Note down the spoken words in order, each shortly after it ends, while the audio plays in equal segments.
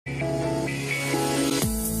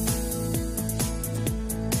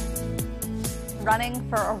running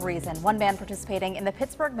for a reason. One man participating in the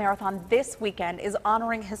Pittsburgh Marathon this weekend is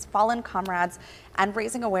honoring his fallen comrades and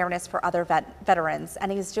raising awareness for other veterans.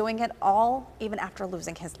 And he's doing it all even after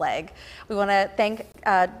losing his leg. We want to thank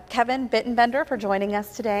Kevin Bittenbender for joining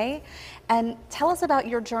us today. And tell us about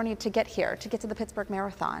your journey to get here, to get to the Pittsburgh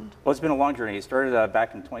Marathon. Well, it's been a long journey. It started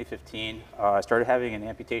back in 2015. I started having an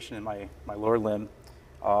amputation in my lower limb.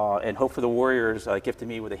 And Hope for the Warriors gifted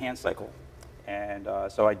me with a hand cycle. And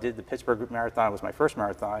so I did the Pittsburgh Marathon. It was my first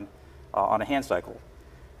marathon on a hand cycle.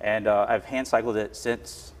 And I've hand cycled it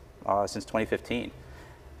since 2015.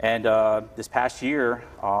 And this past year,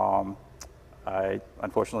 I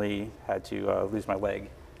unfortunately had to lose my leg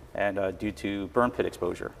and due to burn pit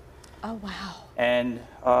exposure. Oh, wow. And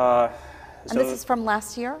so this is from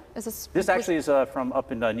last year? This actually is from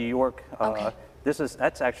up in New York. Okay.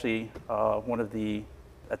 That's actually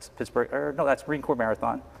that's Pittsburgh, or no, that's Marine Corps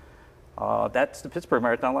Marathon. That's the Pittsburgh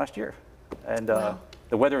Marathon last year. And wow.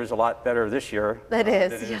 The weather is a lot better this year than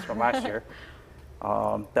it is from last year.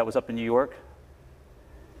 That was up in New York.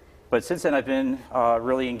 But since then, I've been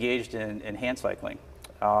really engaged in hand cycling.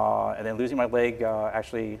 And then losing my leg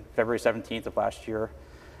actually February 17th of last year,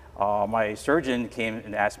 my surgeon came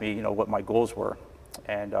and asked me, what my goals were.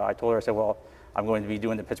 And I told her, I said, well, I'm going to be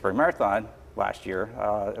doing the Pittsburgh Marathon last year.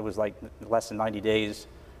 It was like less than 90 days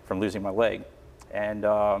from losing my leg. And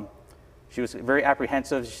she was very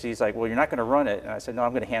apprehensive. She's like, well, you're not going to run it. And I said, no,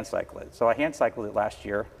 I'm going to hand cycle it. So I hand cycled it last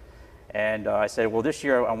year. And I said, well, this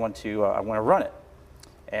year I want to run it.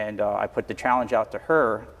 And I put the challenge out to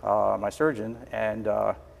her, my surgeon, and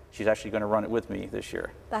she's actually going to run it with me this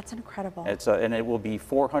year. That's incredible. And it will be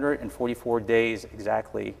 444 days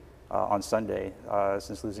exactly on Sunday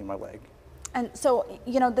since losing my leg. And so,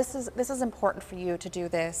 this is important for you to do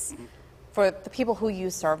this. Mm-hmm. For the people who you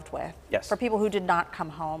served with, yes. For people who did not come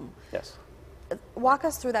home. Yes. Walk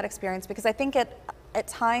us through that experience, because I think at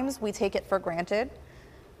times we take it for granted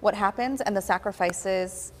what happens and the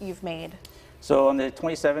sacrifices you've made. So on the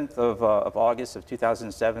 27th of August of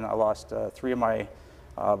 2007, I lost three of my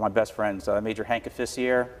best friends, Major Hank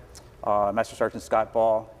Officier, Master Sergeant Scott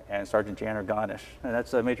Ball, and Sergeant Janner Garnish. And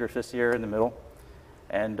that's Major Officier in the middle.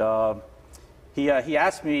 And he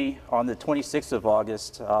asked me on the 26th of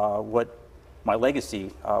August what my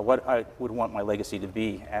legacy, what I would want my legacy to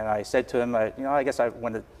be. And I said to him, I guess I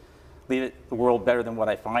want to leave the world better than what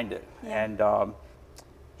I find it. Yeah. And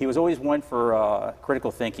he was always one for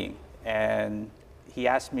critical thinking. And he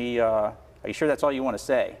asked me, are you sure that's all you want to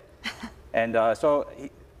say? And so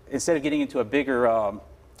instead of getting into a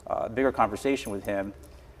bigger conversation with him,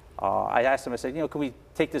 I asked him, I said, could we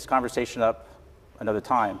take this conversation up another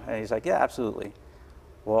time? And he's like, yeah, absolutely.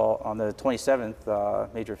 Well, on the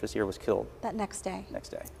 27th, Major Officier was killed. That next day? Next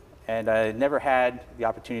day. And I never had the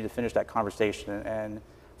opportunity to finish that conversation. And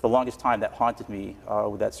for the longest time, that haunted me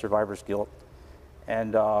with that survivor's guilt.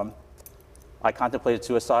 And I contemplated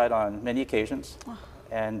suicide on many occasions,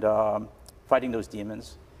 and fighting those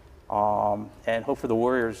demons. And Hope for the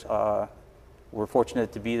Warriors were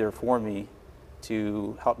fortunate to be there for me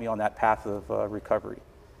to help me on that path of recovery.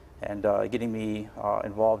 And getting me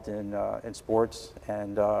involved in sports,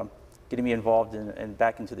 and getting me involved in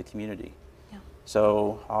back into the community. Yeah.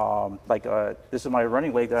 So this is my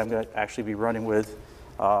running leg that I'm going to actually be running with.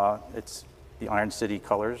 It's the Iron City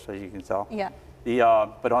colors, as you can tell. Yeah.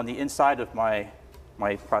 But on the inside of my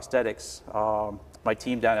prosthetics, my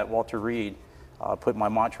team down at Walter Reed put my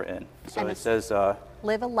mantra in. So it says,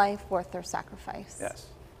 live a life worth their sacrifice. Yes.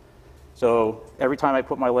 So every time I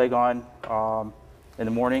put my leg on, in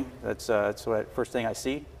the morning, that's the first thing I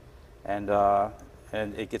see, and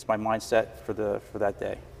it gets my mind set for that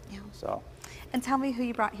day. Yeah. So. And tell me who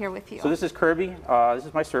you brought here with you. So this is Kirby. This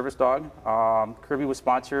is my service dog. Kirby was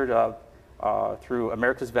sponsored through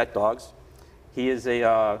America's Vet Dogs. He is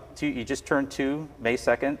he just turned 2 May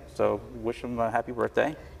 2nd. So wish him a happy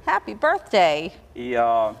birthday. Happy birthday.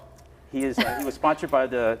 He was sponsored by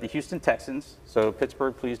the Houston Texans, so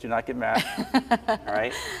Pittsburgh, please do not get mad. All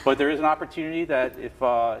right, but there is an opportunity that if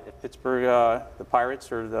Pittsburgh, the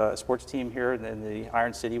Pirates or the sports team here in the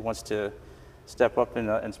Iron City wants to step up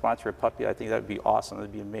and sponsor a puppy, I think that would be awesome. That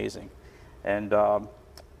would be amazing. And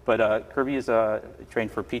but Kirby is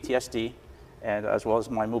trained for PTSD, and as well as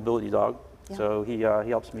my mobility dog. Yeah. So he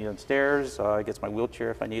helps me on stairs, gets my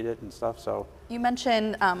wheelchair if I need it and stuff. So you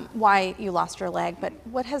mentioned why you lost your leg, but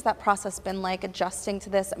what has that process been like, adjusting to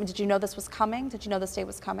this? I mean, did you know this was coming? Did you know this day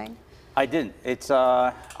was coming? I didn't. It's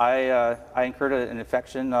I incurred an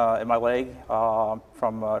infection in my leg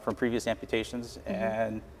from previous amputations, mm-hmm.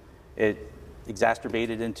 and it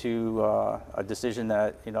exacerbated into a decision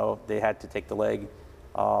that they had to take the leg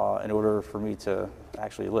in order for me to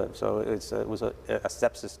actually live. So it was a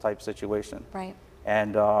sepsis type situation. Right.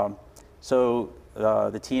 And so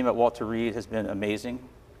the team at Walter Reed has been amazing.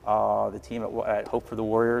 The team at Hope for the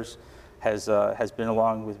Warriors has been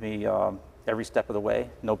along with me every step of the way,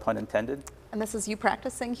 no pun intended. And this is you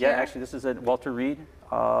practicing here? Yeah, actually, this is at Walter Reed,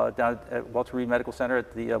 down at Walter Reed Medical Center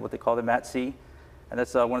at the what they call the MAT-C, and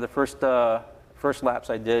that's one of the first laps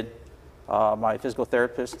I did. My physical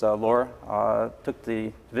therapist, Laura, took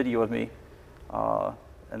the video of me,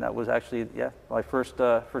 and that was actually my first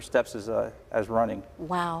steps as running.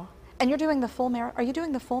 Wow! And you're doing the full marathon? Are you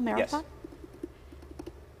doing the full marathon? Yes.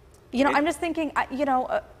 You know, I'm just thinking,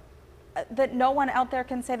 that no one out there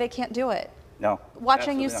can say they can't do it. No.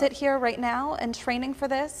 Watching you sit not. here right now and training for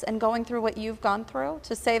this and going through what you've gone through,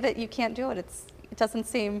 to say that you can't do it, it doesn't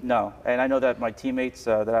seem... No, and I know that my teammates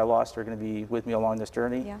that I lost are going to be with me along this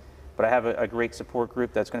journey. Yeah. But I have a great support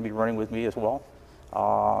group that's going to be running with me as well.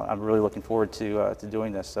 I'm really looking forward to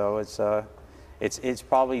doing this. So it's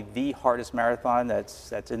probably the hardest marathon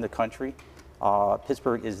that's in the country.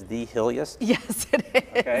 Pittsburgh is the hilliest. Yes, it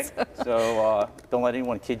is. Okay, so don't let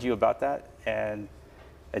anyone kid you about that. And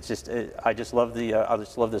it's just, I just love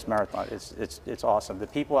this marathon. It's awesome. The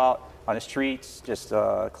people out on the streets just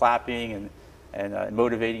clapping and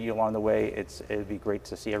motivating you along the way. It'd be great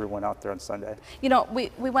to see everyone out there on Sunday. You know,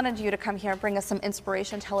 we wanted you to come here, bring us some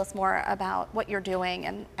inspiration, tell us more about what you're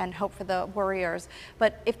doing and Hope for the Warriors.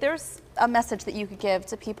 But if there's a message that you could give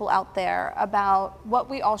to people out there about what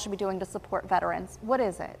we all should be doing to support veterans, what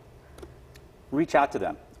is it? Reach out to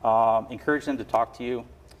them. Encourage them to talk to you.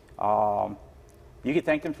 You can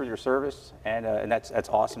thank them for your service, and that's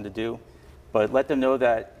awesome to do. But let them know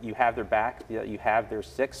that you have their back, that you have their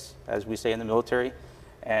six, as we say in the military,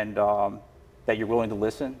 and that you're willing to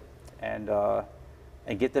listen and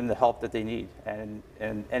get them the help that they need. And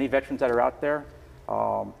any veterans that are out there,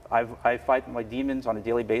 I fight my demons on a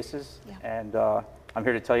daily basis, and I'm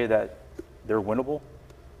here to tell you that they're winnable.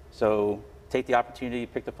 So take the opportunity,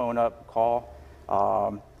 pick the phone up, call.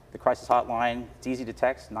 The crisis hotline, it's easy to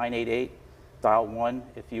text, 988. Dial 1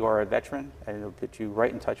 if you are a veteran, and it'll put you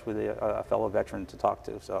right in touch with a fellow veteran to talk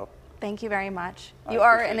to. So, thank you very much. You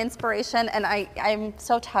are an inspiration, and I'm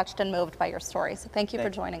so touched and moved by your story. So thank you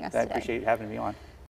for joining us today. I appreciate you having me on.